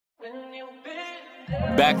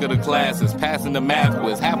Back of the classes, passing the math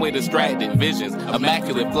quiz, halfway distracted, visions,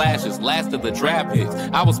 immaculate flashes, last of the draft picks.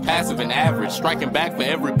 I was passive and average, striking back for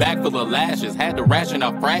every back full of lashes, had to ration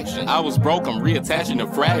out fractions. I was broke, I'm reattaching the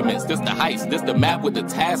fragments. This the heist, this the map with the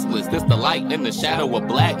task list, this the light in the shadow of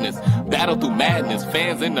blackness. Battle through madness,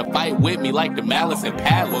 fans in the fight with me like the malice and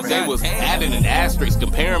paddles. They was adding an asterisk,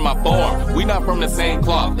 comparing my form. We not from the same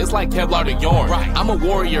cloth, it's like Kevlar to Yorn. I'm a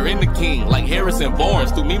warrior and the king, like Harrison Bourne.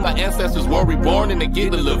 Through me, my ancestors were reborn and they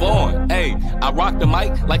get to live on. Hey, I rock the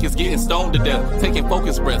mic like it's getting stoned to death, taking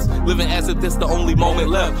focus breaths, living as if this the only moment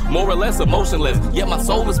left. More or less emotionless, yet my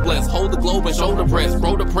soul is blessed. Hold the globe and shoulder press,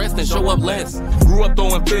 bro depressed and show up less. Grew up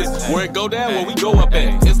throwing fists, where it go down, where we go up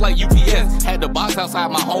at. It's like UPS, had the box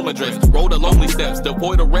outside my home address. Rode the lonely steps,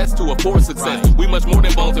 devoid of rest to afford success. We much more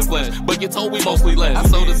than bones and flesh, but get told we mostly less. I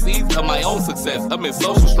sow the seeds of my own success, amidst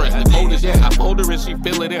social stress. The cold is I fold her and she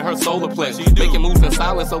feel it in her solar flesh. Making moves in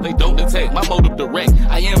silence so they don't detect my motive direct.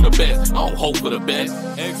 I am the best, I don't hope for the best.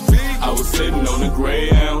 XP. I was sitting on the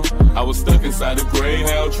Greyhound, I was stuck inside the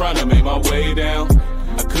Greyhound, trying to make my way down.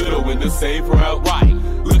 I could've went the safe route, right?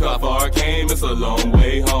 Look how far I came, it's a long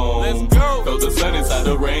way home. Let's go. Felt the sun inside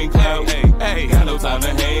the rain cloud. Hey, got no time to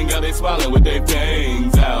hang out, they smiling with their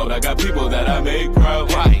fangs out. I got people that I make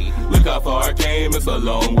proud, right? Look how far I came, it's a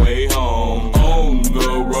long way home. On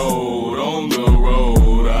the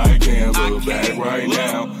road, I can't look back right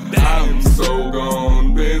now. I'm so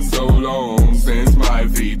gone, been so long since my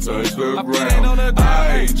feet touched the ground.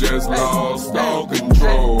 I just lost all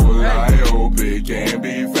control, I hope it can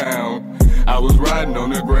be found. I was riding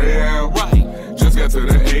on the Greyhound, right? Just got to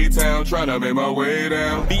the A-Town, trying to make my way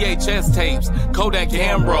down. VHS tapes, Kodak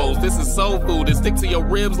cam rolls. This is soul food, it stick to your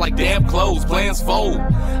ribs like damn clothes. Plans fold.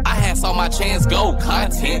 I had saw my chance go.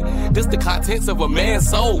 Content, this the contents of a man's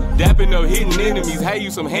soul. Dapping up hidden enemies, had you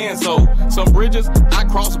some hands so. Some bridges, I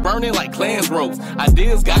crossed burning like clans ropes.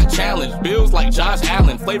 Ideas got challenged, bills like Josh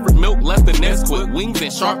Allen. Flavored milk left the Nesquik, wings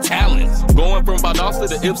and sharp talons. Going from Valdosta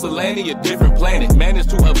to Ypsilanti, a different planet. Managed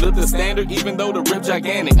to uplift the standard, even though the rip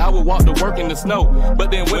gigantic. I would walk to work in the snow, but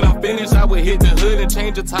then when I'm finished, I would hit the hood and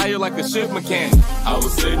change a tire like a shift mechanic. I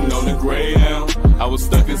was sitting on the Greyhound, I was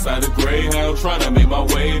stuck inside the Greyhound, trying to make my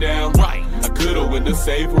way down. Right, I could've went the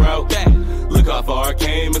safe route. Look how far I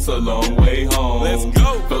came, it's a long way home. Let's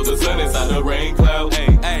go. Felt the sun inside the rain cloud.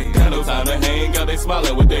 Hey, got no time to hang out, they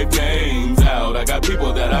smiling with their fangs out. I got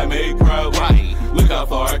people that I make proud. Right, look how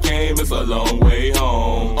far I came, it's a long way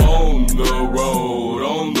home. On the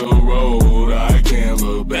road, I can't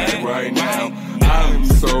look back right now. I'm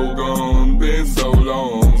so gone, been so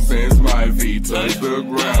long since my feet touched the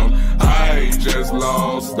ground. I just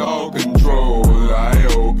lost all control, I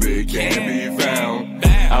hope it can be found.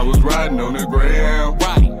 I was riding on the Greyhound,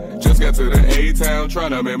 right? Just got to the A-Town,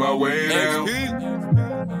 trying to make my way down.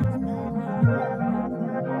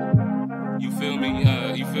 You feel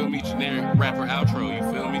me? Generic rapper outro, you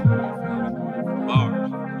feel me? Bars.